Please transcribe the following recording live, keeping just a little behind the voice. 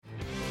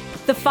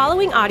The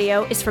following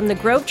audio is from the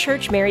Grove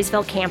Church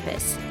Marysville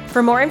campus.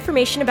 For more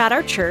information about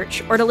our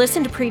church or to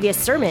listen to previous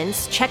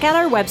sermons, check out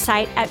our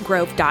website at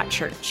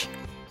grove.church.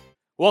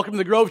 Welcome to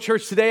the Grove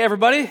Church today,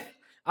 everybody.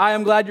 I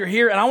am glad you're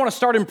here, and I want to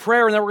start in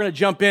prayer, and then we're going to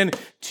jump in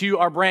to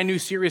our brand new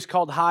series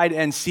called Hide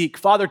and Seek.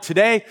 Father,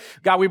 today,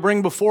 God, we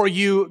bring before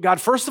you, God,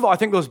 first of all, I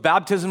think those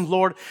baptisms,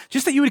 Lord,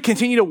 just that you would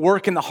continue to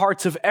work in the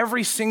hearts of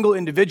every single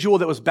individual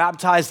that was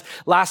baptized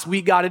last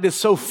week, God. It is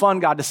so fun,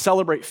 God, to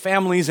celebrate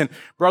families and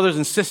brothers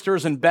and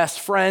sisters and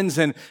best friends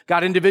and,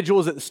 God,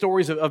 individuals that the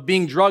stories of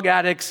being drug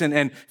addicts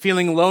and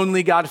feeling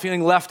lonely, God,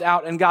 feeling left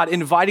out, and, God,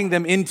 inviting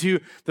them into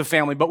the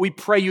family. But we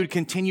pray you would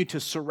continue to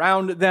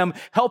surround them.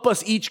 Help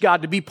us each,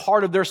 God, to be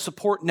part of their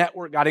support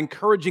network, God,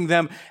 encouraging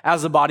them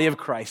as the body of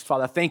Christ.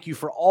 Father, thank you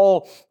for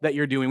all that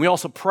you're doing. We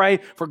also pray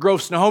for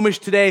Grove Snohomish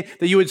today,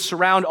 that you would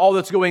surround all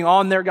that's going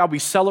on there. God, we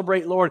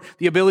celebrate, Lord,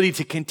 the ability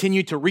to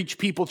continue to reach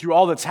people through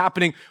all that's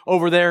happening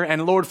over there.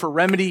 And Lord, for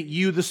Remedy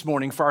U this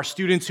morning, for our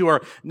students who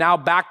are now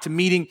back to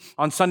meeting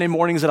on Sunday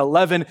mornings at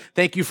 11,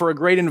 thank you for a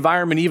great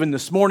environment even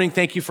this morning.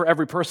 Thank you for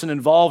every person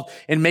involved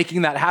in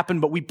making that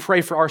happen. But we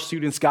pray for our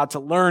students, God, to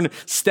learn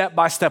step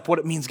by step what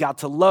it means, God,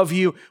 to love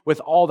you with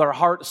all their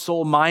heart,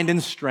 soul, mind,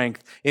 and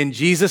strength. In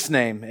Jesus'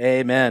 name,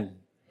 amen.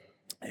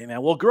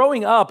 Amen. Well,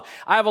 growing up,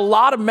 I have a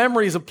lot of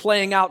memories of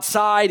playing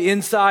outside,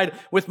 inside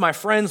with my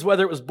friends,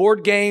 whether it was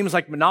board games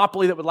like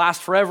Monopoly that would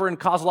last forever and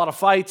cause a lot of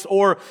fights,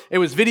 or it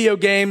was video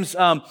games,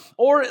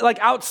 or like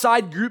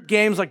outside group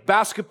games like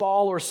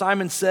basketball or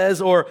Simon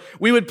Says, or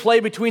we would play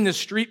between the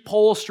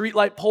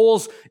streetlight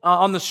poles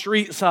on the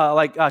streets,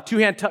 like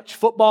two-hand touch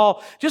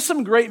football. Just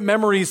some great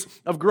memories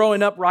of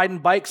growing up riding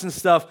bikes and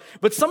stuff.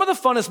 But some of the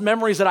funnest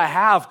memories that I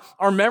have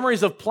are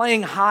memories of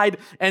playing hide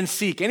and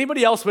seek.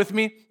 Anybody else with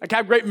me? Like, I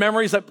have great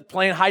memories of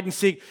playing hide and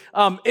seek.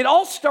 It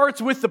all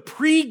starts with the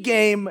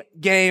pre-game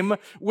game,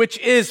 which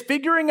is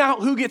figuring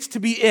out who gets to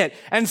be it.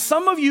 And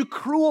some of you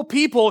cruel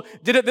people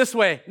did it this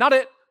way. Not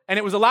it. And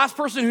it was the last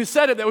person who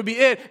said it that would be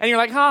it. And you're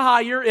like, ha,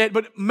 you're it.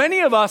 But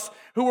many of us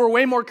who were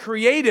way more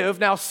creative,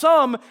 now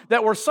some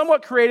that were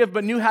somewhat creative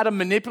but knew how to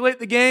manipulate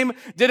the game,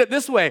 did it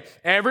this way.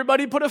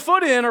 Everybody put a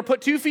foot in or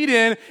put 2 feet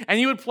in, and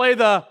you would play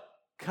the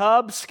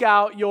Cub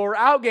Scout You're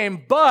Out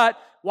game. But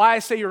why I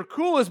say you're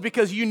cool is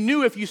because you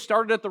knew if you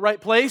started at the right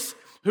place,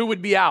 who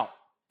would be out,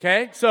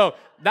 okay? So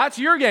that's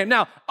your game.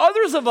 Now,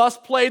 others of us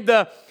played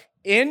the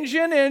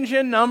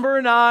engine number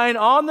 9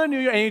 on the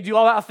new, and you do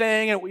all that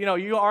thing, and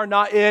you are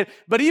not it.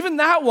 But even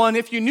that one,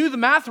 if you knew the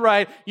math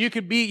right, you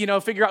could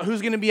figure out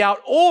who's going to be out.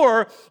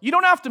 Or you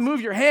don't have to move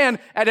your hand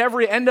at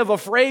every end of a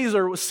phrase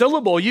or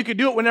syllable. You could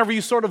do it whenever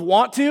you sort of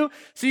want to.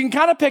 So you can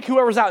kind of pick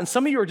whoever's out. And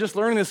some of you are just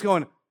learning this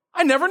going,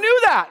 I never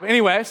knew that.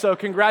 Anyway, so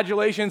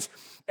congratulations.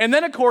 And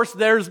then, of course,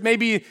 there's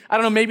maybe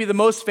the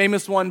most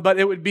famous one, but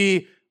it would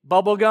be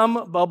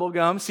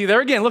bubblegum. See there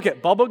again, look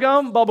at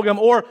bubblegum,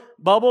 or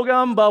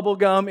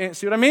bubblegum.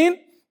 See what I mean?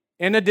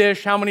 In a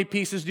dish, how many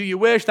pieces do you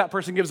wish? That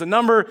person gives a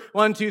number,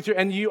 1, 2, 3,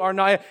 and you are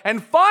not it.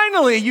 And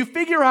finally, you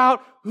figure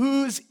out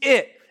who's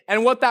it.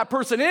 And what that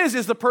person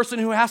is the person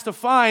who has to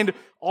find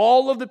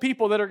all of the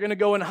people that are going to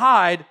go and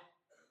hide.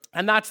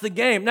 And that's the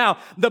game. Now,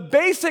 the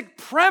basic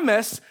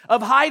premise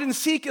of hide and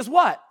seek is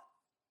what?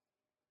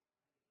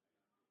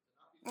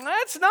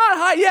 That's not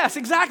hide. Yes,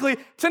 exactly.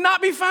 To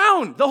not be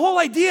found. The whole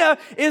idea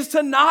is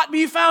to not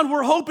be found.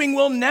 We're hoping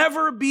we'll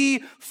never be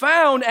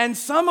found. And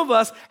some of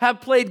us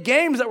have played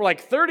games that were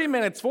like 30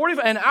 minutes,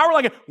 45, an hour,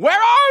 like, where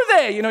are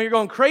they? You're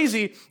going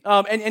crazy.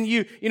 And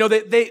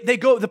they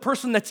go, the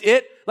person that's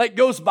it, like,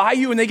 goes by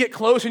you and they get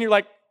close and you're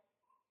like,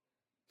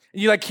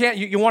 you can't,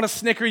 you want to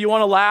snicker, you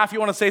want to laugh, you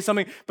want to say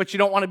something, but you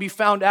don't want to be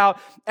found out.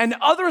 And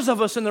others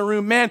of us in the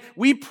room, man,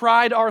 we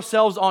pride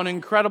ourselves on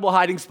incredible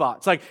hiding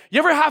spots. Like, you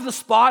ever have the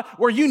spot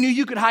where you knew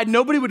you could hide,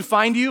 nobody would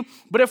find you,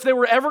 but if they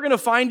were ever going to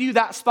find you,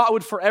 that spot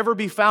would forever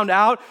be found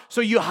out.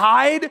 So you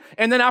hide,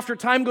 and then after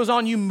time goes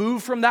on, you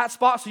move from that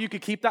spot so you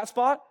could keep that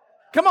spot?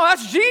 Come on,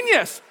 that's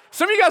genius.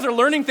 Some of you guys are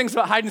learning things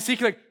about hide and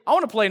seek. You're like, I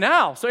want to play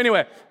now. So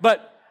anyway,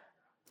 but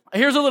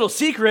here's a little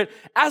secret.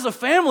 As a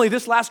family,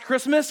 this last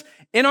Christmas,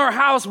 in our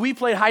house, we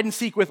played hide and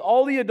seek with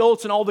all the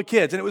adults and all the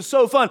kids, and it was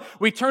so fun.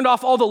 We turned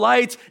off all the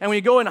lights, and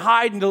we go and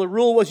hide, and the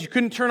rule was you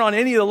couldn't turn on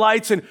any of the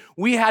lights, and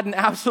we had an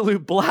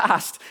absolute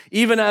blast,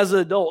 even as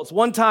adults.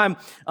 One time,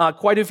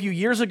 quite a few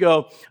years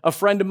ago, a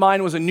friend of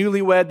mine was a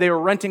newlywed. They were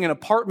renting an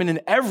apartment in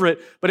Everett,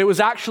 but it was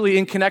actually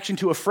in connection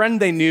to a friend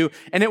they knew,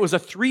 and it was a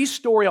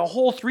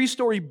whole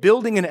three-story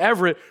building in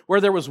Everett where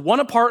there was one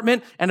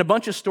apartment and a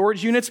bunch of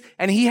storage units,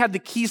 and he had the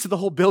keys to the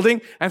whole building,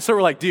 and so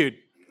we're like, dude,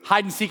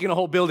 hide and seek in a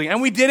whole building.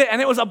 And we did it,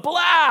 and it was a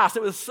blast.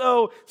 It was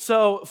so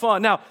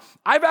fun. Now,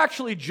 I've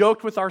actually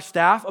joked with our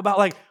staff about,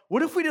 like,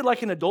 what if we did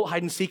like an adult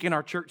hide and seek in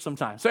our church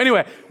sometime? So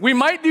anyway, we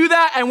might do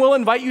that, and we'll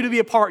invite you to be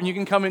a part, and you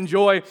can come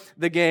enjoy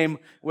the game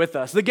with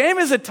us. The game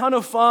is a ton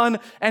of fun,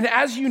 and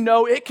as you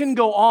know, it can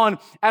go on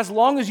as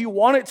long as you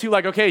want it to.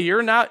 Like, okay, you're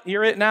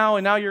it now,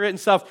 and now you're it and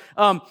stuff.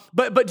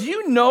 But do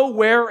you know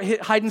where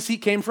hide and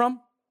seek came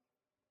from?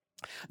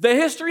 The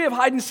history of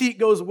hide and seek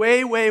goes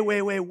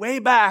way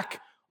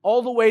back,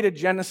 all the way to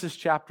Genesis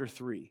chapter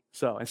 3.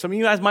 So, and some of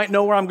you guys might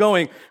know where I'm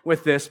going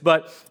with this,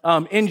 but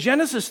in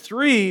Genesis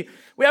 3,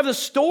 we have the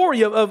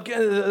story of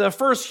the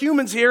first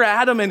humans here,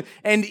 Adam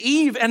and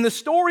Eve, and the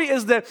story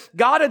is that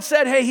God had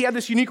said, hey, he had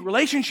this unique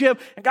relationship,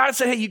 and God had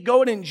said, hey, you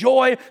go and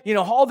enjoy,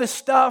 all this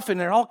stuff, and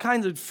there are all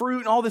kinds of fruit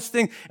and all this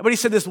thing, but he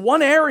said, this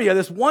one area,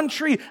 this one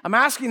tree, I'm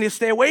asking you to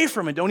stay away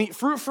from it, don't eat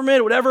fruit from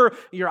it, whatever,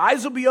 your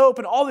eyes will be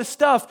open, all this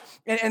stuff,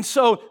 and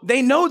so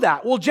they know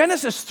that. Well,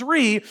 Genesis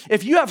 3,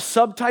 if you have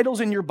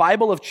subtitles in your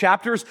Bible of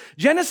chapters,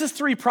 Genesis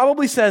 3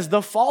 probably says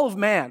the fall of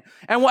man,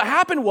 and what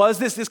happened was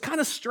this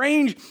kind of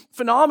strange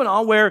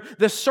phenomenon where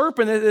the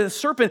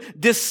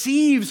serpent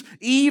deceives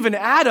Eve and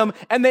Adam,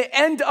 and they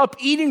end up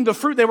eating the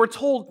fruit they were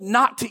told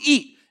not to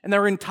eat. And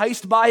they're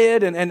enticed by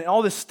it and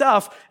all this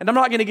stuff. And I'm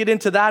not going to get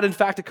into that. In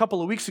fact, a couple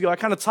of weeks ago, I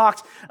kind of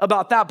talked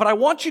about that. But I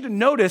want you to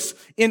notice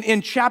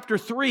in chapter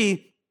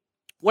 3,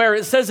 where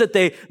it says that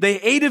they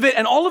ate of it,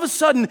 and all of a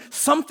sudden,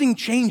 something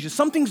changes.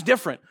 Something's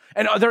different.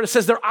 And there it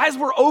says their eyes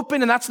were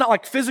open, and that's not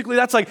like physically,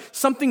 that's like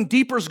something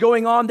deeper is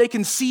going on. They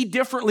can see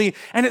differently.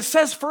 And it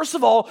says, first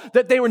of all,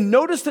 that they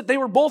noticed that they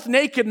were both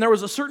naked, and there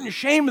was a certain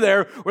shame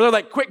there where they're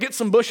like, quick, get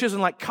some bushes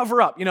and like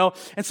cover up,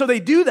 And so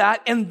they do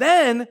that. And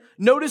then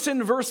notice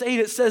in verse 8,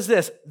 it says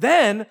this,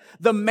 then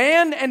the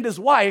man and his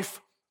wife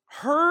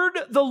heard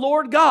the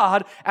Lord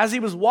God as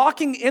he was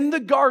walking in the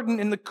garden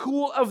in the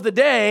cool of the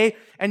day.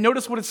 And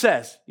notice what it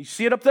says. You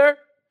see it up there?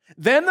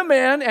 Then the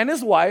man and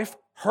his wife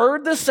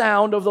heard the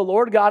sound of the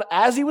Lord God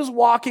as he was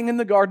walking in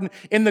the garden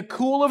in the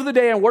cool of the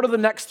day. And what are the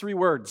next three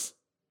words?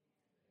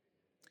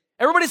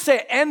 Everybody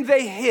say, and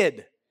they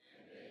hid.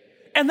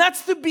 And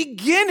that's the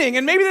beginning.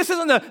 And maybe this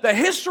isn't the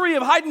history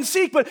of hide and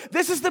seek, but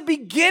this is the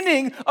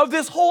beginning of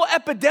this whole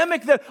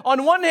epidemic that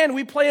on one hand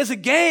we play as a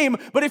game,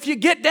 but if you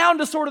get down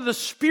to sort of the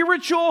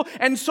spiritual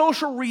and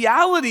social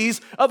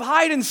realities of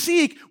hide and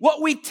seek,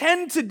 what we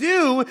tend to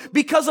do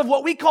because of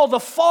what we call the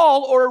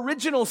fall or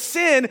original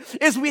sin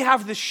is we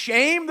have the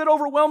shame that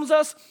overwhelms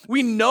us.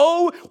 We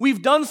know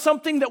we've done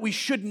something that we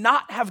should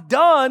not have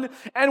done.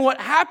 And what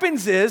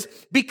happens is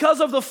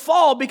because of the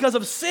fall, because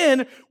of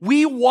sin,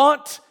 we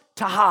want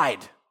to hide.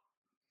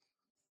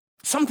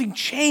 Something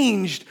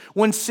changed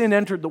when sin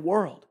entered the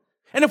world.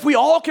 And if we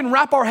all can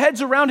wrap our heads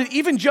around it,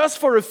 even just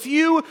for a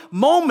few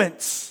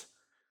moments,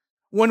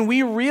 when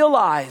we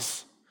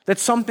realize that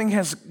something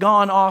has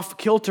gone off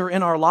kilter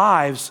in our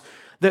lives,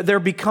 that there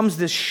becomes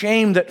this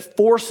shame that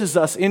forces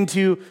us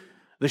into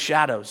the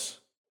shadows.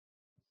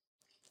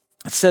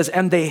 It says,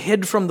 and they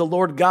hid from the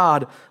Lord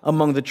God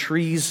among the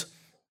trees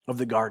of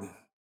the garden.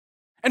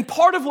 And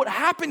part of what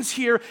happens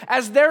here,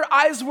 as their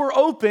eyes were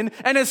open,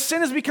 and as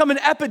sin has become an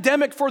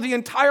epidemic for the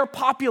entire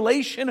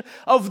population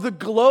of the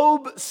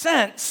globe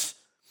since,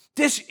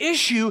 this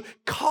issue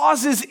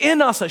causes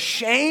in us a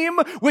shame,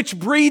 which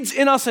breeds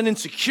in us an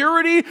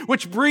insecurity,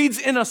 which breeds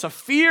in us a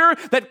fear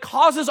that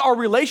causes our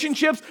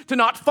relationships to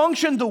not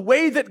function the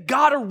way that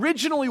God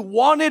originally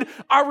wanted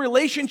our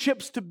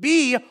relationships to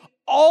be,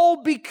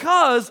 all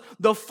because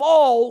the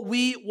fall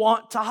we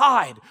want to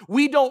hide.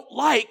 We don't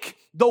like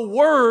the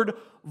word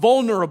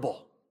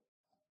vulnerable.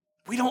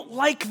 We don't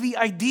like the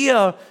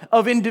idea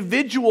of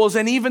individuals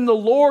and even the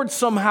Lord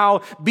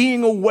somehow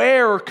being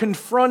aware,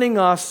 confronting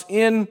us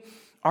in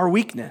our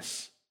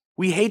weakness.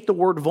 We hate the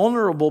word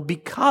vulnerable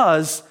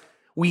because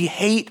we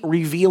hate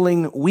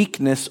revealing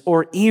weakness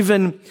or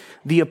even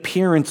the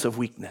appearance of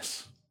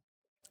weakness.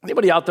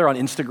 Anybody out there on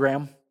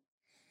Instagram?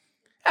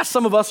 Yeah,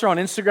 some of us are on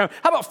Instagram.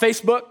 How about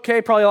Facebook?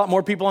 Okay, probably a lot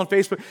more people on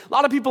Facebook. A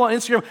lot of people on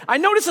Instagram. I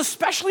notice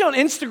especially on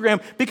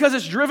Instagram, because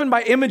it's driven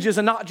by images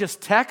and not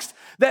just text,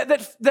 that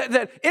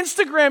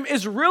Instagram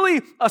is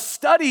really a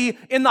study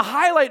in the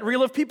highlight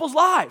reel of people's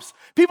lives.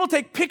 People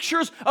take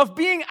pictures of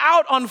being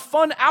out on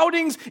fun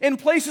outings in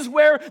places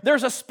where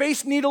there's a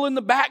Space Needle in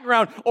the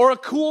background or a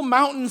cool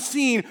mountain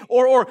scene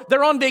or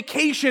they're on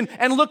vacation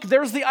and look,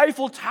 there's the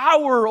Eiffel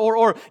Tower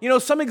or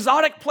some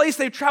exotic place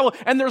they've traveled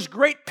and there's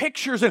great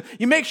pictures and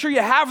you make sure you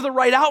have the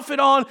right outfit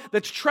on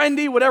that's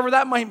trendy, whatever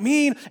that might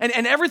mean,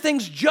 and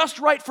everything's just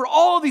right for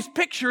all of these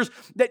pictures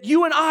that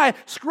you and I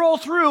scroll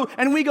through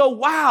and we go,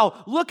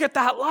 wow, look at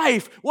that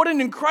life. What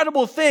an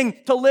incredible thing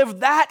to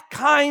live that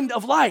kind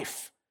of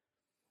life.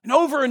 And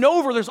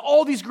over, there's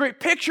all these great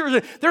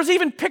pictures. There's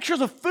even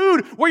pictures of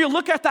food where you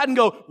look at that and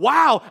go,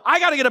 wow, I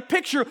got to get a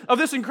picture of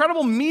this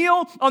incredible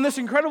meal on this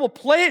incredible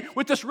plate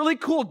with this really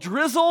cool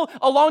drizzle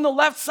along the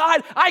left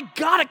side. I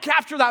got to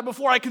capture that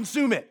before I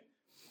consume it.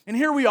 And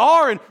here we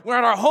are, and we're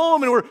at our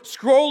home, and we're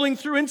scrolling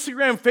through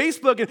Instagram,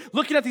 Facebook, and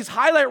looking at these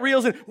highlight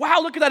reels, and wow,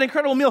 look at that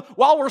incredible meal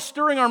while we're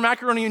stirring our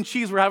macaroni and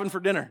cheese we're having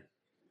for dinner.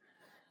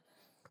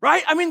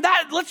 Right? I mean,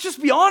 let's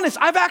just be honest.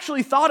 I've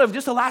actually thought of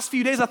just the last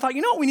few days, I thought,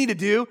 you know what we need to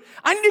do?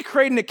 I need to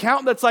create an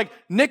account that's like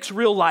Nick's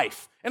real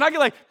life. And I get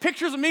like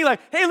pictures of me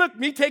like, hey, look,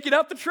 me taking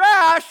out the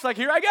trash. Like,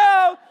 here I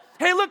go.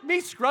 Hey, look,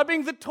 me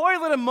scrubbing the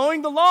toilet and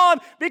mowing the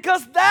lawn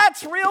because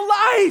that's real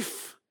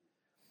life.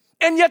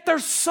 And yet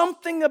there's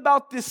something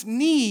about this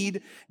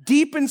need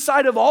deep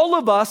inside of all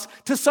of us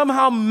to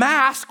somehow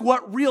mask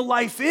what real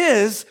life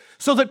is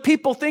so that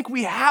people think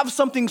we have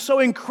something so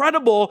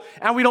incredible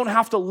and we don't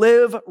have to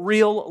live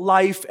real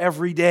life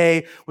every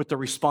day with the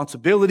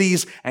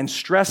responsibilities and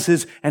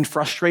stresses and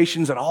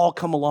frustrations that all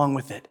come along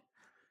with it.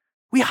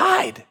 We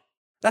hide.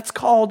 That's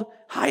called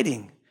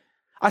hiding.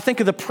 I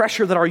think of the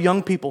pressure that our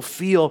young people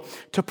feel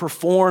to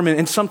perform,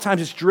 and sometimes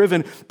it's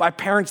driven by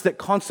parents that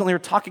constantly are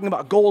talking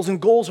about goals,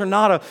 and goals are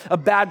not a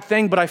bad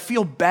thing, but I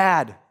feel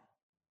bad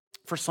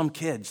for some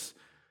kids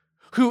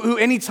who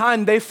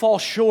anytime they fall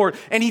short,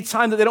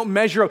 anytime that they don't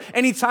measure up,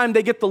 anytime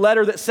they get the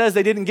letter that says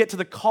they didn't get to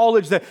the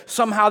college that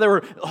somehow they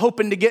were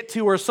hoping to get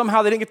to, or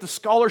somehow they didn't get the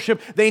scholarship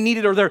they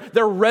needed, or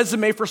their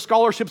resume for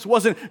scholarships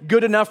wasn't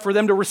good enough for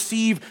them to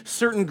receive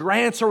certain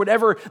grants or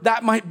whatever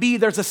that might be,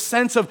 there's a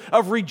sense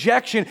of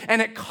rejection,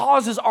 and it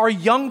causes our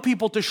young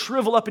people to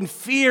shrivel up in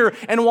fear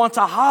and want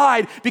to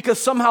hide because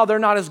somehow they're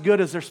not as good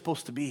as they're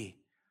supposed to be.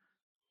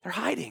 They're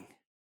hiding.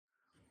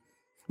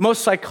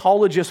 Most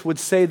psychologists would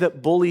say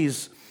that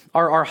bullies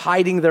are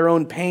hiding their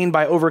own pain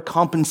by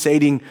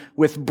overcompensating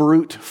with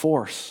brute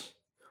force.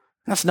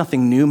 That's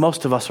nothing new.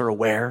 Most of us are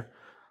aware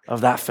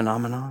of that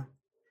phenomenon.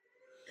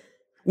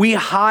 We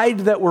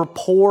hide that we're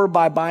poor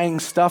by buying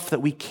stuff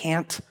that we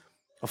can't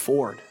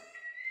afford.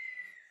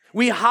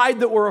 We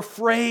hide that we're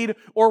afraid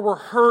or we're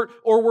hurt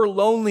or we're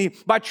lonely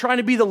by trying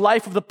to be the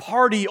life of the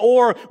party,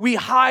 or we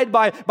hide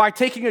by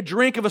taking a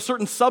drink of a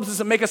certain substance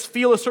that make us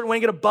feel a certain way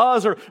and get a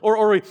buzz,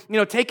 or we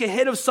take a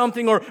hit of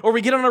something, or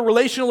we get on a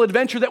relational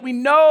adventure that we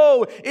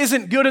know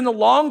isn't good in the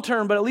long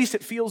term, but at least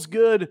it feels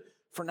good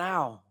for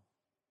now.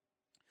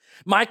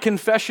 My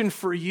confession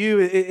for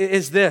you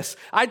is this.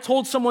 I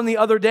told someone the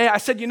other day, I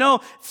said,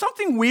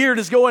 something weird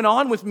is going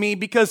on with me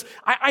because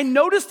I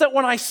noticed that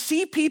when I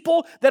see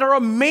people that are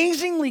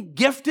amazingly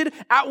gifted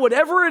at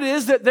whatever it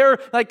is that they're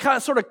like kind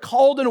of sort of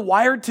called and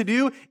wired to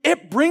do,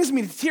 it brings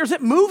me to tears.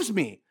 It moves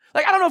me.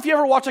 Like, I don't know if you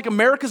ever watch like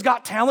America's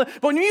Got Talent,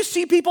 but when you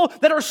see people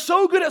that are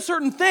so good at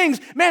certain things,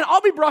 man,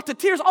 I'll be brought to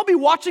tears. I'll be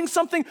watching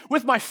something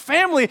with my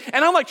family,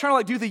 and I'm like trying to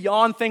like do the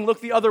yawn thing,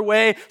 look the other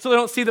way, so they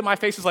don't see that my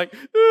face is like,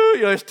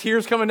 there's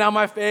tears coming down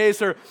my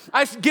face, or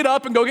I get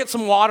up and go get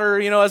some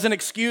water, as an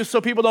excuse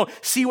so people don't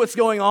see what's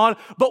going on.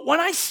 But when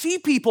I see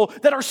people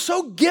that are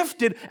so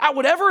gifted at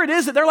whatever it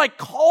is that they're like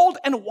called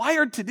and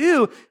wired to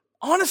do,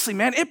 honestly,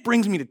 man, it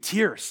brings me to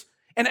tears.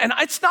 And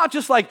it's not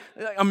just like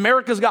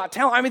America's Got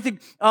Talent. I mean,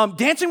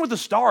 Dancing with the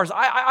Stars.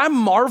 I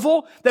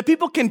marvel that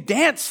people can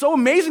dance so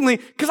amazingly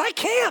because I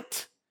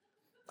can't.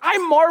 I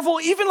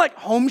marvel even like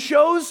home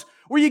shows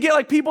where you get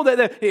like people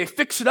that they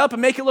fix it up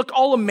and make it look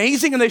all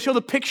amazing and they show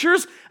the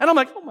pictures. And I'm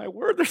like, oh my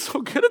word, they're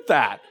so good at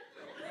that.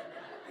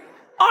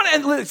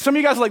 And some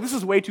of you guys are like, this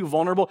is way too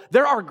vulnerable.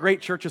 There are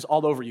great churches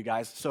all over, you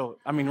guys. So,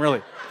 I mean,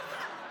 really.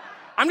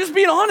 I'm just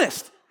being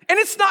honest. And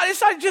it's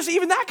not just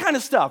even that kind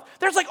of stuff.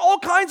 There's like all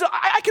kinds of,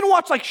 I can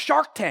watch like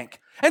Shark Tank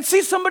and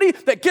see somebody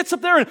that gets up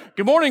there and,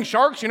 good morning,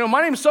 sharks,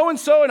 my name's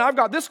so-and-so and I've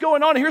got this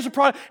going on and here's a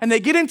product, and they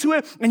get into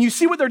it and you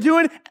see what they're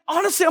doing.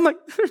 Honestly, I'm like,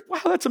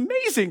 wow, that's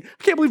amazing.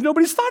 I can't believe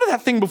nobody's thought of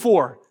that thing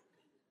before.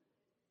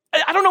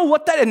 I don't know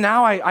what that, and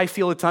now I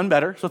feel a ton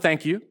better, so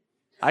thank you.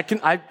 I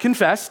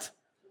confessed.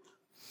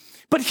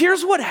 But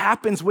here's what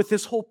happens with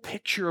this whole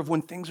picture of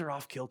when things are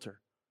off kilter.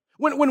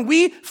 When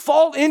we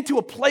fall into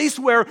a place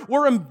where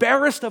we're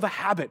embarrassed of a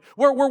habit,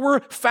 where we're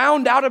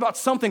found out about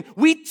something,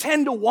 we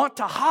tend to want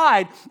to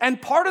hide.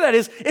 And part of that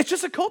is, it's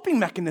just a coping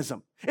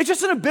mechanism. It's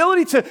just an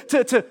ability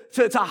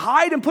to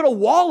hide and put a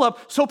wall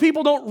up so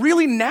people don't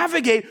really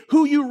navigate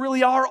who you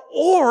really are,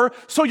 or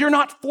so you're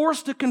not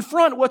forced to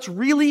confront what's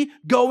really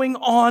going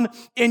on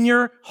in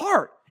your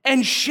heart.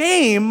 And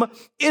shame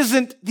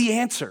isn't the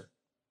answer.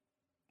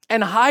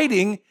 And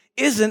hiding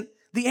isn't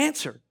the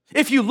answer.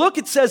 If you look,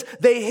 it says,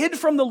 they hid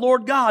from the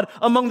Lord God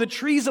among the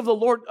trees of the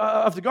Lord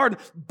of the garden.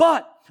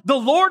 But the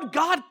Lord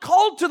God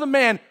called to the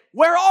man,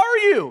 where are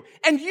you?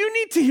 And you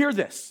need to hear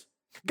this.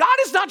 God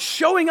is not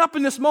showing up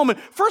in this moment,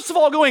 first of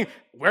all, going,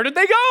 where did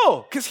they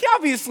go? Because he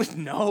obviously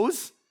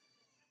knows.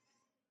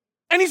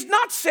 And he's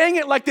not saying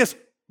it like this,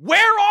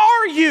 where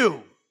are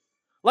you?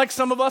 Like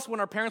some of us, when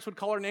our parents would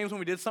call our names when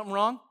we did something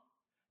wrong.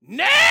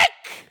 Nick!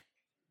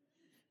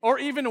 Or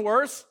even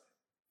worse,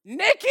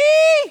 Nikki!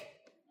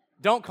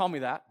 Don't call me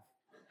that.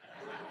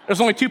 There's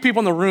only 2 people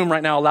in the room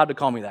right now allowed to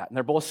call me that, and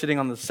they're both sitting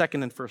on the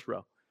second and first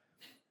row.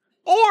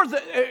 Or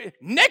the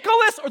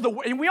Nicholas,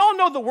 and we all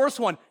know the worst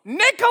one,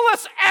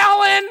 Nicholas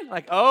Allen.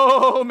 Like,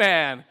 oh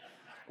man,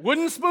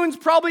 wooden spoon's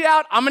probably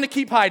out. I'm going to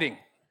keep hiding.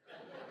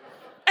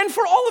 And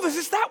for all of us,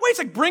 it's that way. It's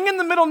like, bring in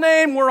the middle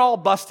name, we're all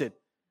busted.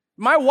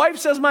 My wife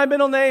says my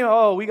middle name,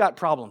 oh, we got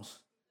problems.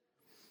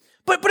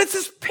 But it's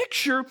this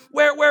picture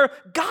where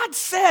God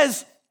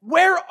says,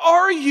 where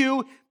are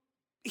you?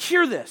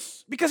 Hear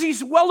this, because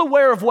he's well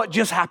aware of what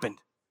just happened.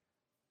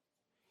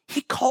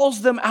 He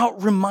calls them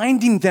out,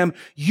 reminding them,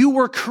 you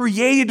were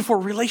created for a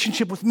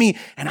relationship with me,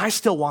 and I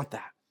still want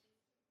that.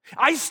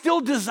 I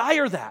still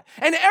desire that.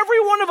 And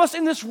every one of us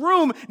in this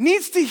room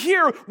needs to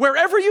hear,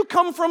 wherever you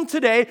come from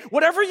today,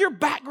 whatever your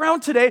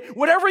background today,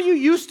 whatever you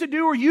used to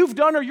do or you've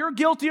done or you're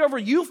guilty of or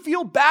you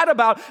feel bad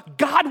about,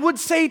 God would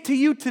say to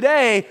you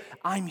today,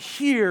 I'm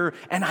here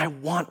and I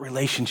want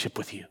relationship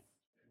with you.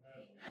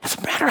 It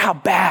doesn't matter how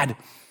bad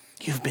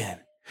you've been.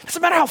 It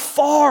doesn't matter how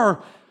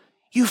far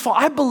you fall.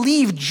 I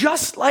believe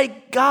just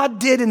like God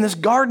did in this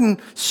garden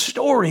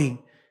story,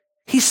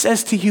 he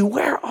says to you,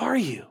 where are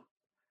you?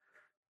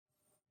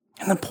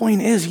 And the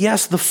point is,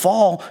 yes, the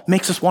fall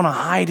makes us want to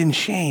hide in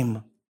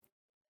shame.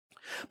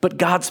 But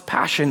God's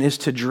passion is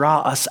to draw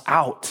us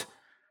out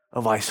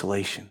of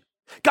isolation.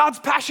 God's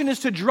passion is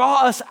to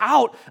draw us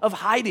out of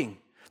hiding,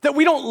 that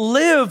we don't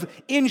live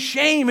in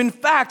shame. In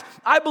fact,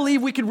 I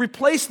believe we could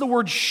replace the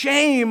word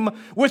shame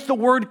with the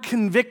word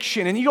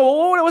conviction. And you go,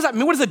 oh, what does that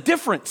mean? What is the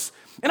difference?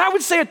 And I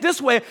would say it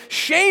this way: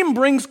 shame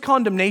brings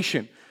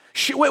condemnation,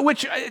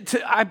 which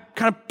I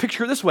kind of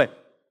picture it this way.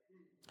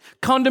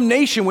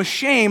 Condemnation with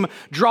shame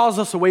draws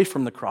us away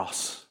from the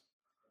cross.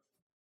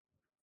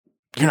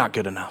 You're not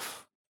good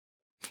enough.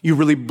 You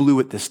really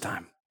blew it this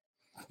time.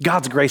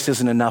 God's grace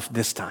isn't enough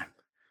this time.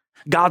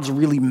 God's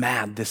really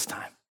mad this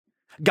time.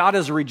 God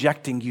is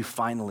rejecting you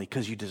finally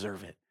because you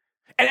deserve it.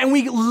 And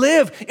we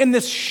live in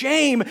this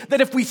shame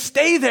that if we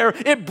stay there,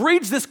 it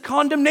breeds this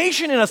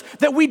condemnation in us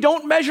that we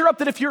don't measure up.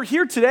 That if you're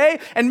here today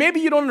and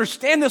maybe you don't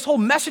understand this whole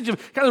message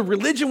of kind of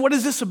religion, what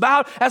is this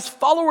about? As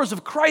followers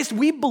of Christ,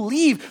 we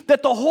believe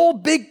that the whole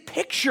big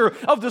picture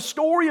of the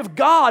story of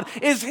God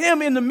is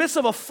him in the midst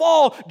of a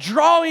fall,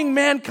 drawing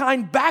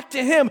mankind back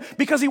to him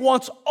because he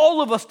wants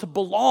all of us to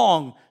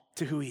belong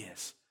to who he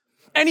is.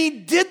 And he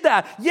did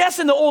that, yes,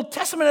 in the Old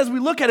Testament as we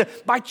look at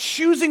it, by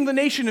choosing the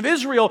nation of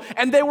Israel,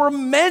 and they were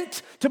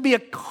meant to be a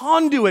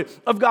conduit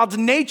of God's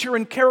nature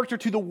and character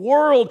to the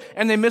world,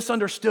 and they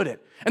misunderstood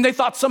it. And they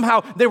thought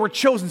somehow they were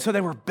chosen so they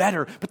were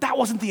better, but that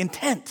wasn't the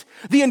intent.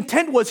 The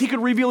intent was he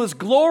could reveal his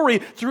glory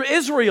through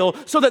Israel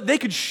so that they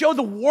could show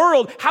the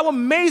world how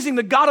amazing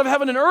the God of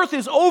heaven and earth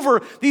is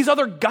over these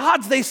other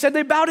gods they said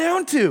they bow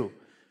down to.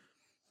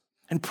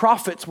 And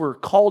prophets were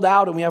called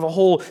out, and we have a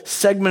whole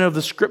segment of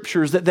the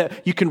scriptures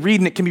that you can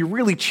read, and it can be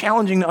really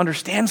challenging to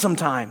understand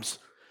sometimes.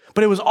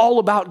 But it was all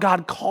about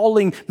God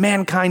calling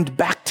mankind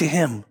back to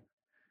him.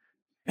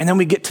 And then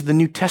we get to the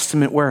New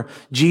Testament where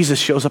Jesus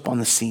shows up on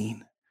the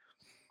scene.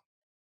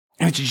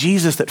 And it's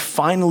Jesus that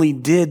finally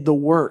did the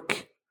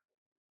work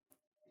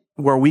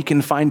where we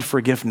can find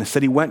forgiveness,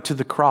 that he went to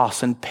the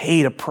cross and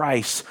paid a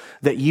price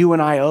that you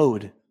and I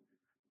owed,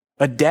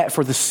 a debt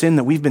for the sin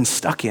that we've been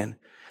stuck in,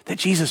 that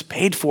Jesus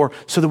paid for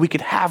so that we could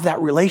have that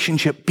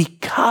relationship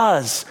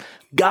because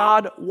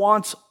God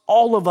wants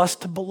all of us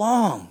to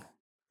belong.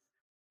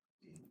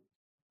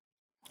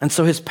 And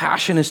so his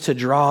passion is to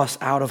draw us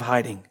out of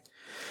hiding.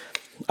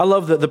 I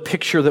love the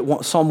picture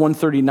that Psalm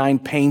 139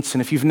 paints,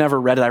 and if you've never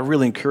read it, I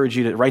really encourage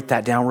you to write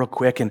that down real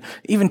quick, and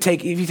even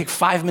if you take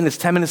 5 minutes,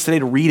 10 minutes today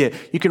to read it,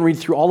 you can read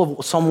through all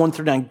of Psalm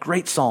 139,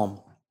 great psalm.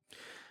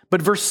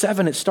 But verse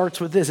 7, it starts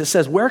with this. It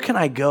says, "Where can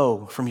I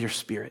go from your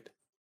spirit?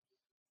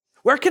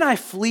 Where can I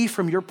flee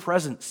from your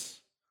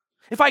presence?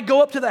 If I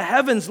go up to the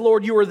heavens,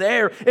 Lord, you are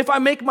there. If I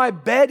make my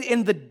bed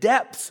in the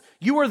depths,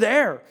 you are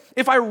there.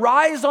 If I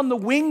rise on the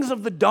wings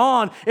of the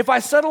dawn, if I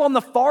settle on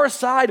the far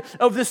side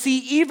of the sea,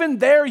 even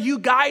there you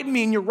guide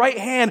me and your right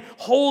hand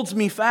holds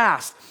me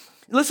fast."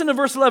 Listen to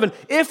verse 11.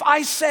 If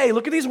I say,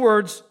 look at these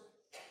words,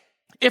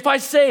 if I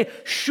say,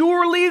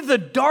 surely the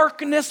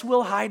darkness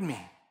will hide me.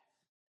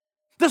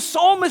 The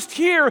psalmist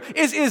here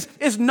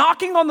is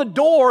knocking on the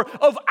door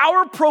of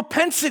our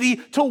propensity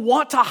to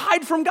want to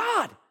hide from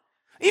God.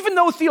 Even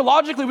though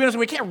theologically we understand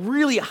we can't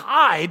really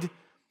hide,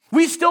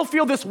 we still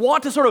feel this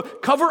want to sort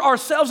of cover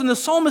ourselves, and the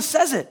psalmist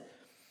says it.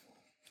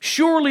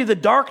 Surely the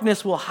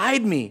darkness will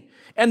hide me,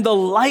 and the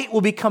light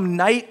will become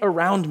night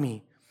around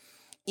me.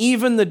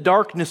 Even the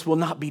darkness will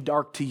not be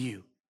dark to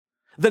you.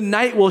 The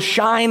night will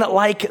shine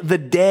like the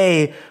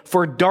day,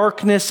 for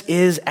darkness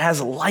is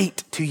as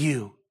light to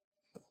you.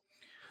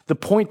 The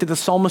point that the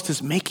psalmist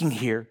is making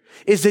here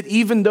is that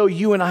even though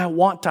you and I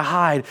want to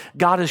hide,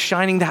 God is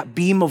shining that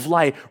beam of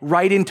light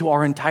right into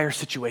our entire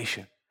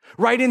situation,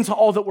 right into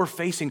all that we're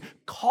facing,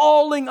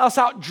 calling us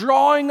out,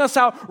 drawing us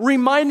out,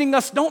 reminding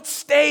us, don't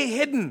stay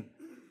hidden.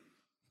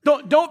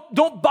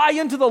 Don't buy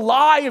into the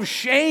lie of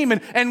shame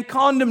and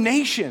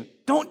condemnation.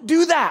 Don't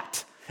do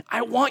that.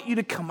 I want you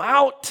to come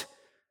out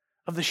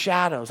of the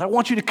shadows. I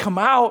want you to come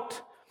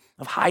out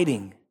of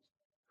hiding.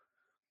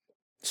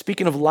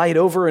 Speaking of light,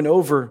 over and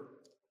over,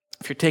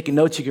 if you're taking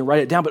notes, you can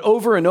write it down. But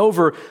over and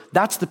over,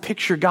 that's the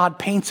picture God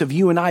paints of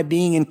you and I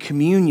being in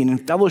communion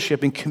and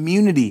fellowship and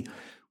community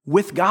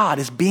with God,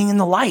 is being in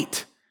the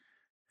light.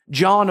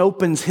 John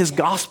opens his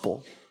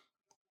gospel,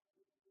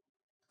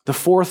 the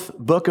 4th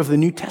book of the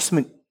New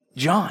Testament,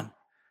 John,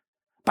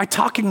 by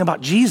talking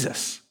about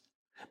Jesus.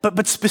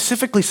 But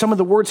specifically, some of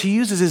the words he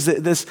uses is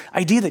this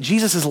idea that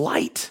Jesus is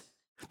light.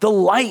 The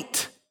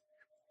light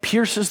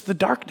pierces the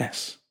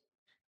darkness.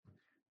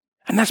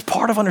 And that's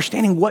part of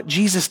understanding what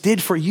Jesus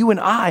did for you and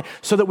I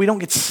so that we don't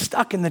get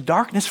stuck in the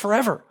darkness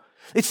forever.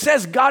 It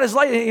says God is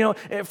light.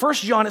 At 1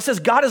 John, it says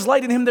God is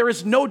light, in him there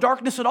is no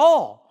darkness at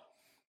all.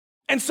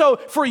 And so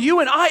for you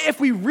and I, if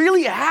we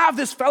really have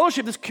this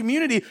fellowship, this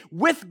community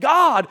with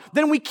God,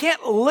 then we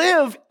can't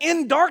live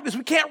in darkness.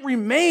 We can't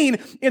remain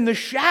in the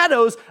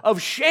shadows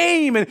of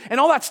shame and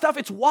all that stuff.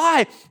 It's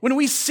why when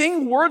we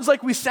sing words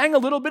like we sang a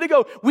little bit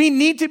ago, we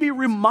need to be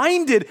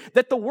reminded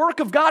that the work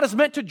of God is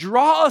meant to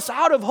draw us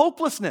out of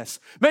hopelessness,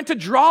 meant to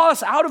draw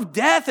us out of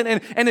death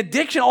and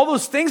addiction, all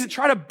those things that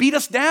try to beat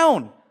us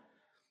down.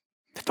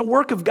 That the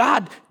work of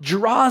God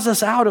draws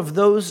us out of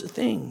those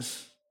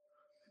things.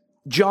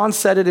 John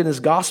said it in his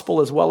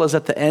gospel as well as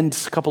at the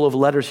end, a couple of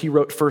letters he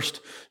wrote, 1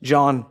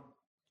 John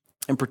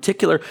in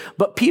particular.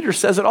 But Peter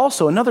says it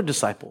also, another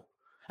disciple.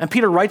 And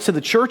Peter writes to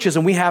the churches,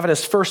 and we have it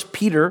as 1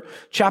 Peter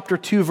chapter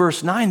 2,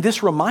 verse 9,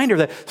 this reminder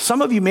that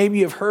some of you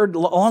maybe have heard a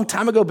long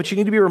time ago, but you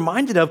need to be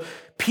reminded of.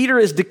 Peter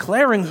is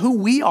declaring who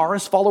we are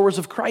as followers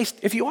of Christ,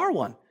 if you are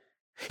one.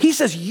 He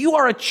says, you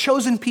are a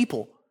chosen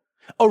people,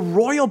 a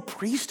royal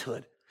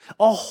priesthood,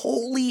 a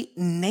holy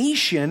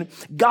nation,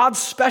 God's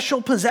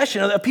special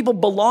possession, of people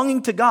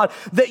belonging to God,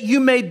 that you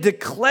may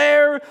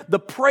declare the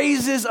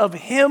praises of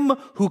him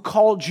who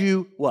called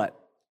you what?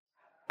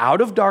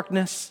 Out of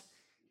darkness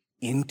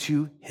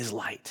into his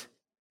light.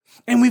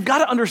 And we've got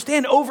to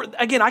understand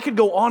again, I could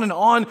go on and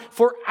on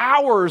for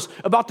hours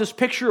about this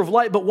picture of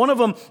light, but one of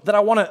them that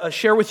I want to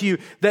share with you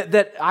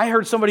that I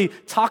heard somebody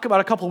talk about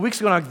a couple of weeks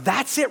ago, and I'm like,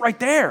 that's it right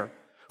there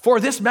for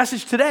this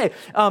message today.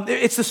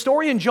 It's the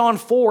story in John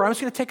 4. I'm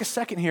just going to take a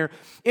second here.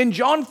 In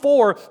John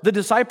 4, the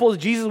disciples,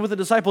 Jesus with the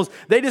disciples,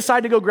 they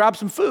decide to go grab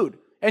some food.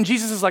 And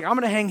Jesus is like, I'm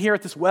going to hang here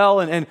at this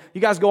well, and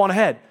you guys go on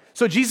ahead.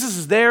 So Jesus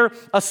is there.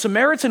 A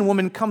Samaritan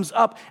woman comes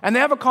up, and they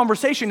have a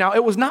conversation. Now,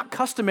 it was not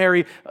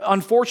customary,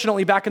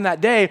 unfortunately, back in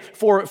that day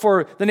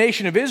for the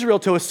nation of Israel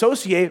to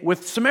associate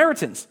with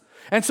Samaritans.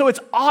 And so it's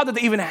odd that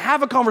they even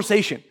have a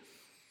conversation.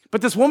 But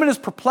this woman is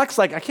perplexed,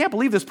 like, I can't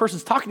believe this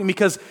person's talking to me,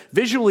 because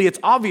visually it's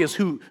obvious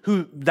who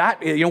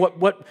that,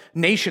 what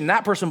nation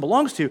that person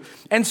belongs to.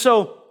 And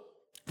so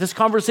this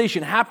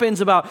conversation happens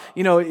about,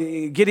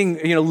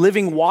 getting,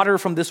 living water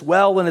from this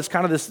well, and it's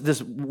kind of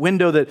this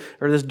window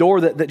this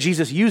door that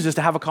Jesus uses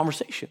to have a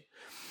conversation.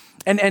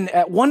 And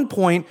at one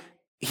point,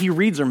 he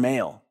reads her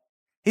mail.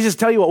 He says,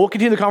 tell you what, we'll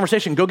continue the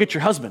conversation. Go get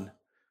your husband.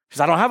 She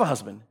says, I don't have a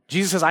husband.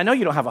 Jesus says, I know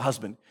you don't have a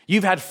husband.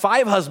 You've had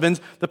 5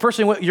 husbands. The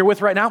person you're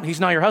with right now,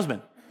 he's not your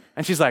husband.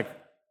 And she's like,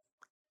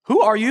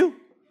 who are you?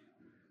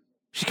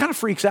 She kind of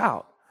freaks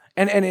out.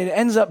 And it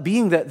ends up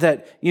being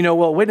that,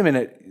 well, wait a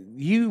minute,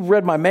 you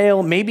read my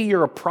mail, maybe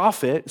you're a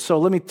prophet, so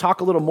let me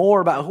talk a little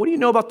more about what do you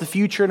know about the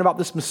future and about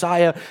this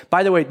Messiah.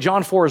 By the way,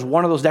 John 4 is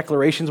one of those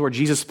declarations where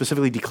Jesus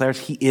specifically declares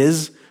he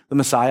is the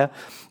Messiah.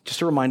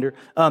 Just a reminder.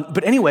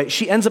 But anyway,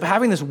 she ends up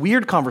having this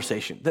weird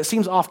conversation that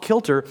seems off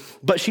kilter,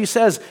 but she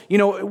says,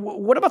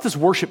 what about this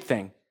worship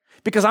thing?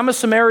 Because I'm a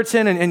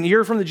Samaritan and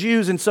you're from the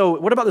Jews, and so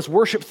what about this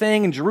worship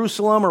thing in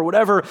Jerusalem or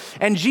whatever?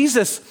 And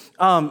Jesus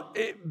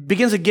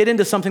begins to get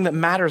into something that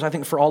matters, I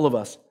think, for all of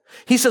us.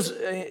 He says,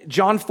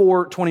 John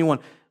 4:21,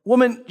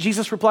 woman,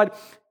 Jesus replied,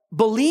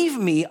 believe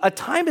me, a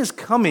time is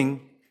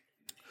coming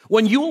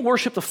when you will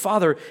worship the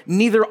Father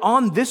neither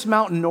on this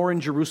mountain nor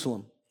in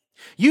Jerusalem.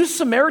 You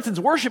Samaritans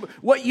worship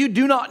what you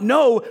do not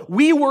know.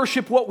 We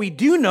worship what we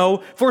do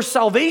know, for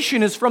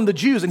salvation is from the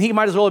Jews. And he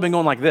might as well have been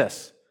going like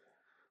this.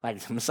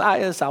 Like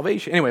Messiah,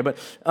 salvation. Anyway, but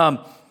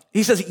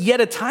he says,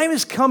 yet a time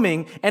is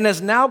coming and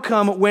has now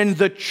come when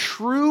the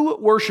true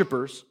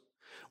worshipers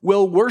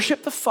will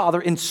worship the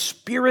Father in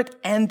spirit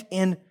and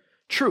in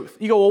truth.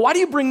 You go, well, why do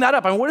you bring that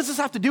up? I mean, what does this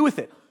have to do with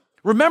it?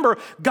 Remember,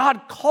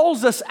 God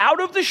calls us out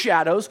of the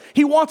shadows.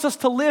 He wants us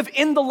to live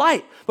in the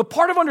light. But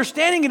part of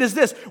understanding it is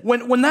this.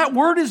 When that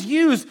word is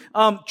used,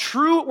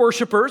 true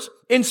worshipers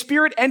in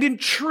spirit and in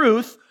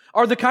truth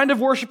are the kind of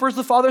worshipers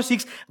the Father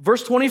seeks.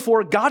 Verse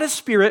 24, God is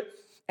spirit,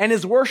 and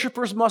his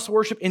worshipers must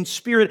worship in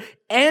spirit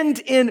and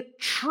in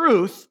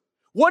truth.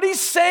 What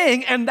he's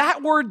saying, and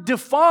that word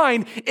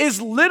defined,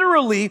 is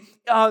literally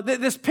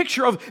this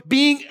picture of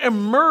being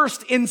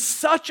immersed in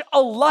such a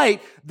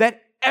light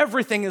that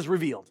everything is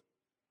revealed.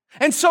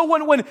 And so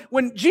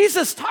when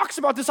Jesus talks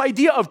about this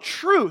idea of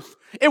truth,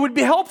 it would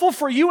be helpful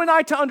for you and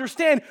I to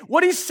understand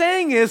what he's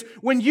saying is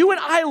when you and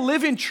I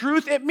live in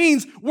truth, it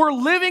means we're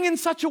living in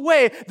such a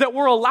way that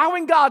we're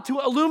allowing God to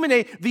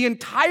illuminate the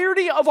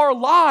entirety of our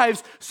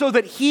lives so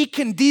that he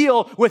can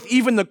deal with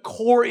even the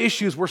core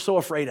issues we're so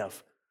afraid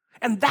of.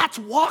 And that's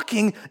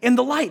walking in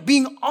the light,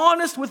 being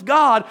honest with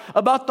God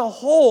about the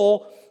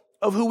whole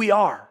of who we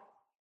are.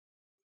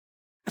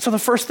 So the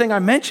first thing I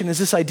mentioned is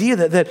this idea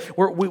that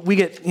we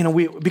get,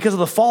 because of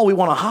the fall, we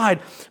want to hide,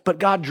 but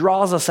God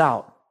draws us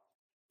out.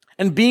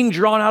 And being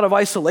drawn out of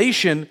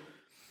isolation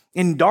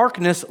in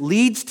darkness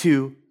leads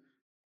to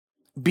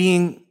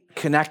being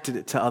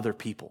connected to other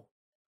people.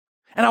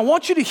 And I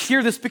want you to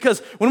hear this because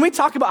when we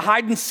talk about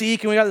hide and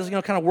seek and we got this,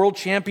 kind of world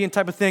champion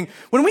type of thing,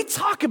 when we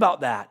talk about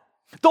that,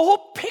 the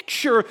whole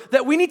picture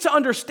that we need to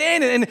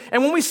understand,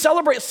 and when we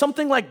celebrate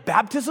something like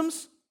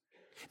baptisms,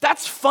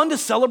 that's fun to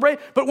celebrate,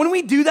 but when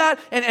we do that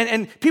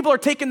and people are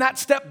taking that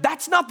step,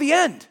 that's not the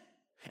end.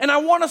 And I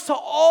want us to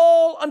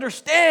all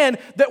understand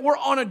that we're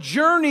on a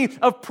journey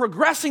of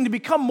progressing to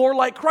become more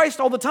like Christ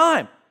all the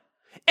time.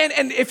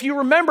 And if you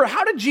remember,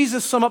 how did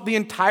Jesus sum up the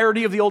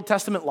entirety of the Old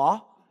Testament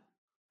law?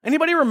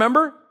 Anybody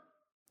remember?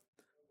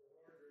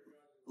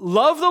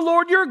 Love the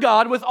Lord your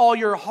God with all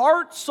your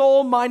heart,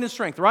 soul, mind, and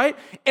strength, right?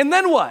 And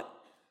then what?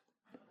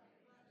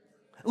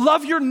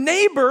 Love your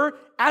neighbor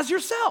as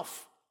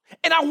yourself.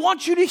 And I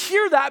want you to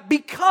hear that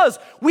because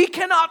we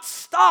cannot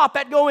stop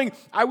at going,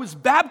 I was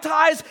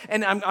baptized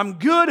and I'm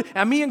good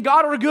and me and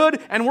God are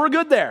good and we're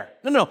good there.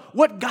 No.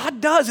 What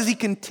God does is he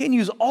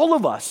continues all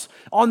of us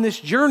on this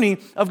journey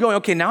of going,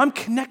 okay, now I'm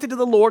connected to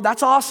the Lord.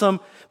 That's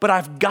awesome. But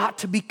I've got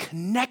to be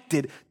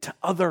connected to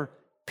other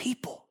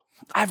people.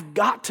 I've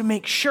got to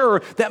make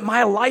sure that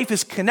my life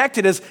is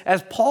connected, as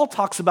Paul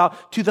talks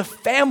about, to the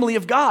family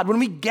of God. When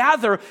we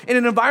gather in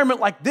an environment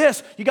like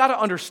this, you got to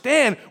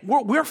understand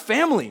we're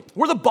family.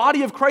 We're the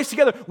body of Christ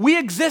together. We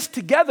exist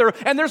together,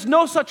 and there's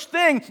no such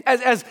thing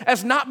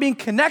as not being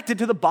connected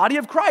to the body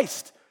of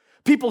Christ.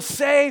 People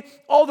say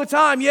all the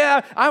time,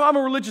 yeah, I'm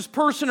a religious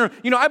person, or,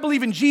 I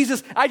believe in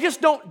Jesus. I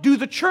just don't do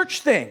the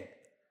church thing.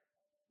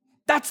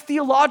 That's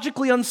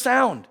theologically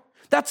unsound.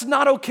 That's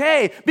not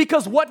okay,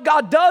 because what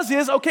God does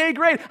is, okay,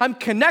 great, I'm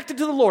connected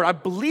to the Lord. I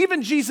believe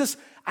in Jesus.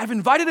 I've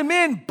invited him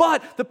in,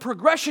 but the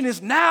progression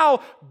is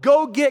now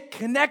go get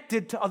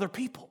connected to other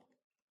people.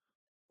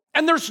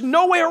 And there's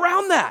no way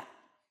around that.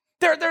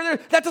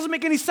 That doesn't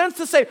make any sense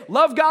to say,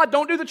 love God,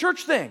 don't do the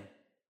church thing.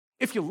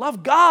 If you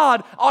love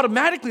God,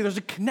 automatically there's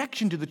a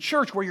connection to the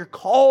church where you're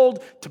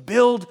called to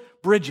build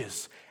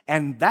bridges.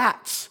 And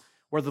that's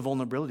where the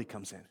vulnerability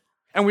comes in.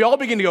 And we all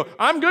begin to go,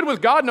 I'm good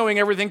with God knowing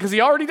everything because he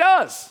already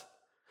does.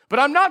 But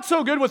I'm not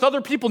so good with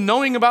other people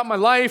knowing about my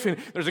life, and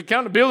there's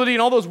accountability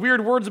and all those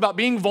weird words about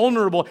being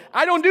vulnerable.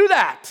 I don't do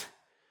that.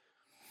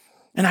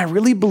 And I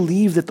really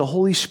believe that the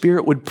Holy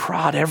Spirit would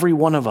prod every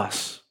one of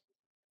us.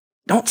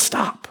 Don't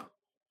stop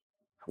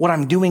what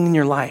I'm doing in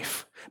your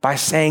life by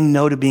saying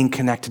no to being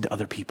connected to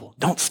other people.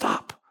 Don't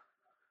stop.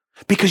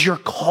 Because you're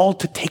called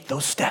to take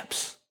those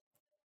steps.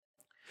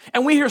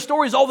 And we hear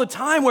stories all the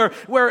time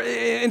where,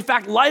 in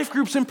fact, life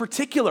groups in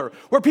particular,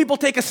 where people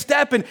take a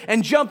step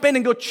and jump in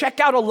and go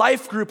check out a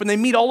life group, and they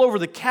meet all over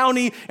the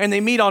county, and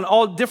they meet on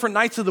all different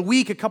nights of the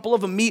week. A couple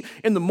of them meet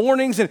in the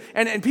mornings,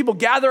 and people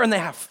gather, and they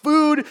have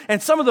food,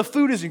 and some of the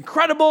food is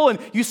incredible, and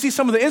you see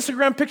some of the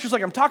Instagram pictures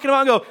like I'm talking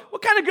about, and go,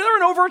 what kind of, they're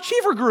an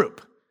overachiever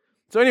group.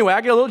 So anyway,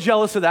 I get a little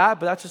jealous of that,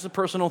 but that's just a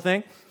personal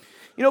thing.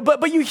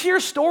 But you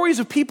hear stories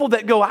of people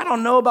that go, I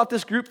don't know about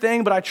this group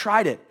thing, but I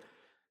tried it.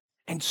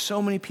 And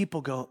so many people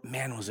go,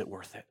 man, was it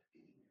worth it?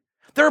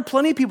 There are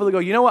plenty of people that go,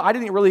 you know what,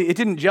 it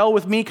didn't gel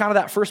with me kind of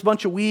that first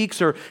bunch of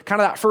weeks or kind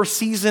of that first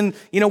season.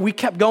 We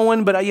kept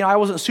going, but I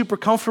wasn't super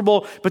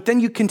comfortable. But then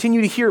you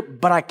continue to hear,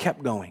 but I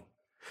kept going.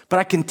 But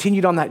I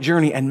continued on that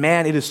journey. And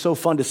man, it is so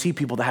fun to see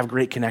people that have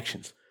great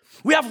connections.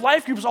 We have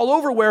life groups all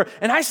over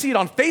and I see it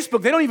on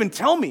Facebook. They don't even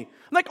tell me.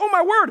 I'm like, oh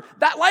my word,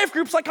 that life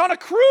group's like on a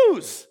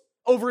cruise.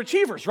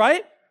 Overachievers,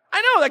 right?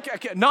 I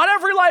know, not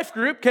every life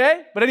group,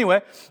 okay? But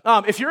anyway,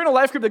 if you're in a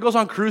life group that goes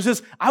on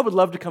cruises, I would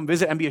love to come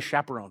visit and be a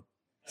chaperone.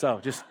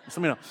 So just let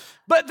me know.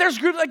 But there's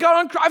groups that go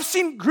on, I've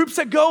seen groups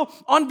that go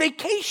on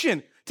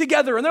vacation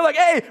together, and they're like,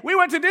 hey, we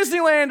went to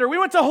Disneyland, or we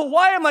went to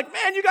Hawaii. I'm like,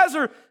 man, you guys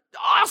are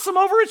awesome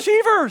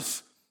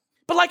overachievers.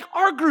 But like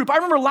our group, I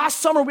remember last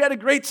summer we had a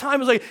great time.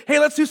 It was like, hey,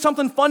 let's do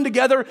something fun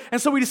together. And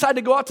so we decided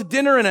to go out to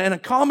dinner and a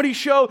comedy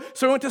show.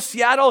 So we went to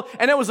Seattle,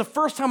 and it was the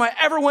first time I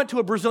ever went to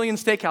a Brazilian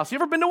steakhouse. You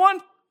ever been to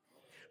one?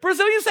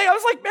 Brazilian steak. I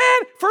was like,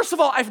 man, first of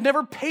all, I've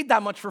never paid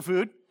that much for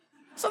food.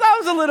 So that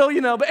was a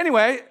little, but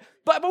anyway,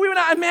 but we went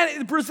out, and man,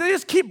 the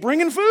Brazilians keep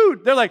bringing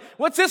food. They're like,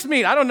 what's this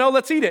meat? I don't know,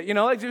 let's eat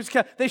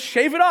it. They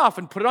shave it off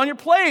and put it on your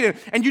plate,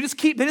 and they just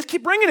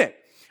keep bringing it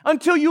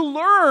until you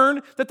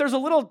learn that there's a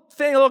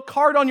little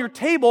card on your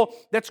table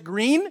that's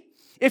green.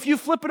 If you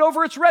flip it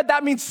over, it's red.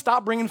 That means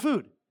stop bringing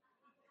food.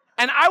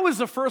 And I was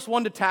the first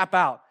one to tap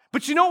out.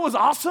 But you know what was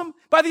awesome?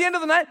 By the end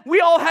of the night,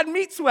 we all had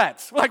meat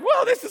sweats. We're like,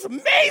 whoa, this is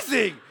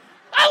amazing.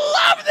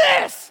 I love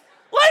this.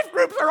 Life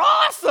groups are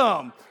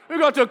awesome. We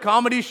go to a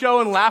comedy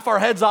show and laugh our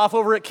heads off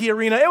over at Key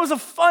Arena. It was a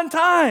fun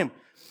time.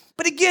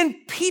 But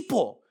again,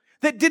 people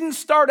that didn't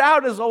start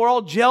out as, we're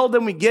all gelled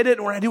and we get it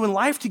and we're doing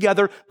life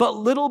together, but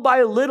little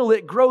by little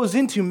it grows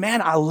into, man,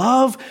 I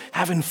love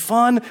having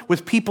fun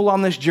with people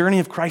on this journey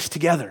of Christ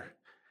together.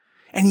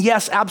 And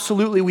yes,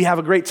 absolutely, we have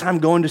a great time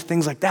going to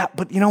things like that.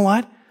 But you know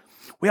what?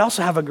 We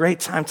also have a great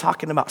time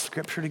talking about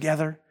Scripture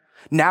together,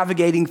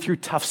 navigating through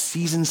tough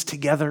seasons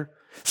together,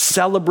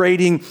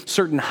 celebrating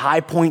certain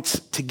high points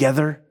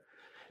together,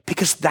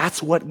 because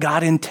that's what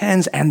God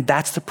intends, and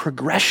that's the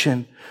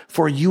progression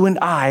for you and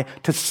I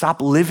to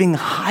stop living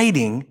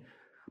hiding,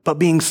 but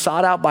being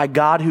sought out by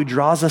God who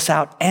draws us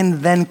out and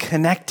then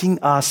connecting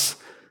us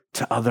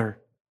to other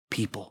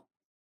people.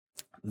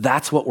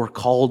 That's what we're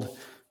called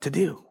to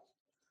do.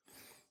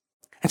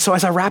 And so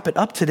as I wrap it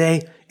up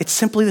today, it's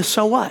simply the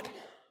so what.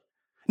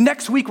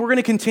 Next week, we're going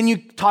to continue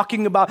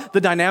talking about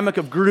the dynamic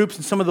of groups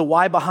and some of the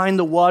why behind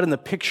the what and the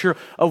picture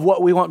of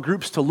what we want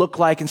groups to look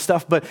like and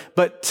stuff.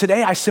 But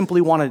today, I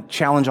simply want to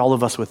challenge all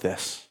of us with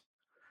this.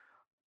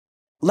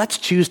 Let's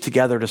choose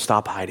together to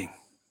stop hiding.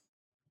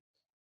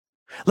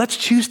 Let's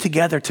choose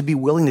together to be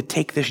willing to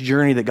take this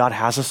journey that God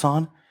has us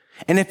on.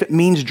 And if it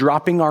means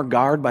dropping our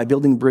guard by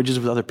building bridges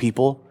with other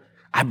people,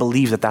 I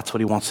believe that that's what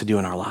he wants to do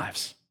in our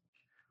lives.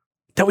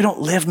 That we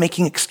don't live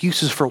making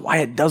excuses for why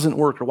it doesn't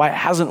work or why it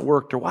hasn't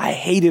worked or why I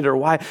hate it or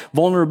why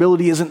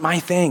vulnerability isn't my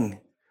thing.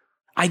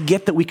 I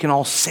get that we can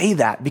all say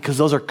that because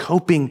those are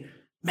coping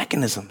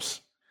mechanisms.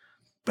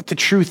 But the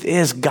truth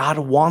is God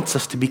wants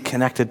us to be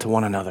connected to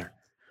one another.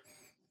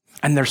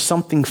 And there's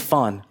something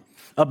fun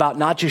about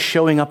not just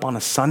showing up on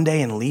a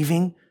Sunday and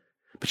leaving,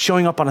 but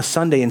showing up on a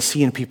Sunday and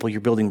seeing people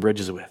you're building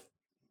bridges with.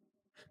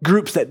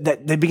 Groups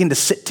that they begin to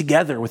sit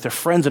together with their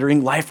friends that are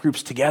in life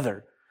groups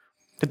together.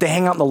 That they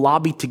hang out in the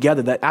lobby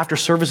together, that after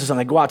services and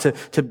they go out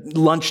to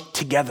lunch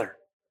together.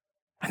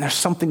 And there's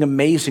something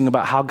amazing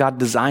about how God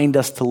designed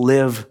us to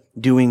live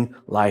doing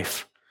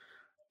life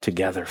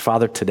together.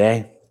 Father,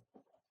 today,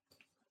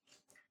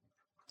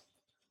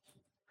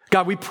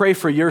 God, we pray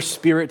for your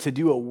Spirit to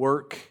do a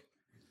work,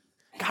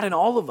 God, in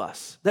all of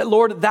us. That,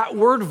 Lord, that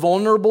word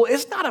vulnerable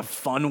is not a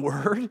fun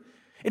word.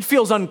 It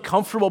feels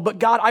uncomfortable, but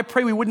God, I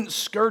pray we wouldn't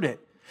skirt it.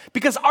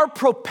 Because our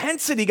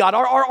propensity, God,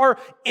 our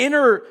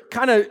inner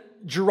kind of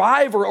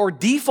drive or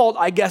default,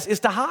 I guess, is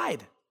to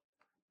hide.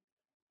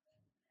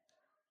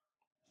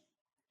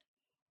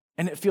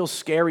 And it feels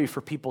scary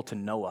for people to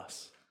know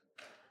us.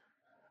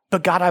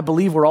 But God, I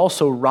believe we're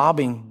also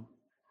robbing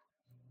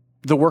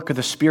the work of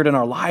the Spirit in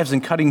our lives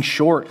and cutting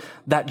short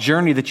that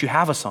journey that you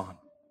have us on.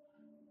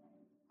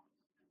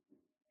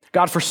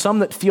 God, for some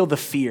that feel the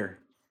fear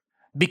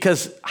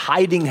because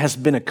hiding has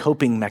been a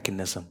coping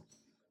mechanism,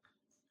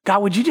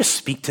 God, would you just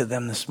speak to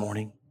them this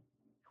morning?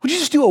 Would you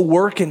just do a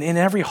work in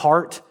every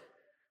heart?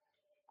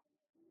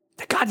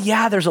 That God,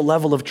 yeah, there's a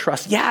level of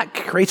trust. Yeah, it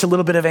creates a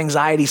little bit of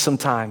anxiety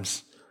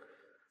sometimes.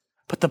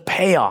 But the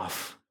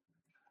payoff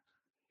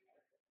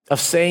of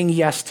saying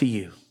yes to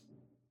you,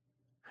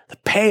 the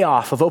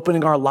payoff of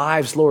opening our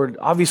lives, Lord,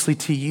 obviously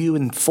to you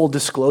in full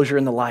disclosure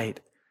in the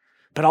light,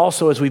 but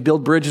also as we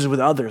build bridges with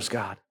others,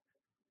 God,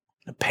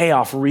 the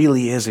payoff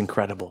really is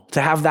incredible.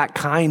 To have that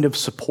kind of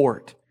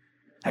support,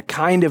 that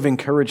kind of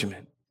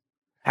encouragement,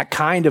 that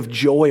kind of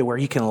joy where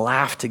you can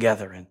laugh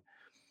together and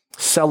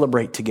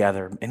celebrate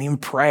together and even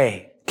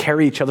pray,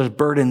 carry each other's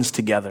burdens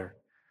together.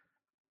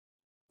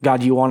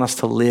 God, you want us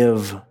to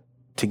live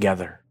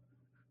together.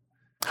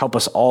 Help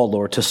us all,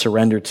 Lord, to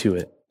surrender to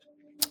it.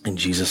 In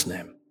Jesus'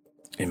 name,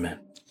 amen.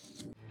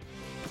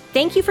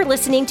 Thank you for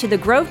listening to the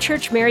Grove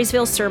Church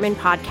Marysville Sermon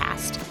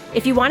Podcast.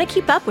 If you want to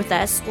keep up with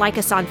us, like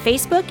us on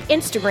Facebook,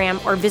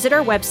 Instagram, or visit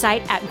our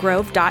website at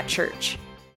grove.church.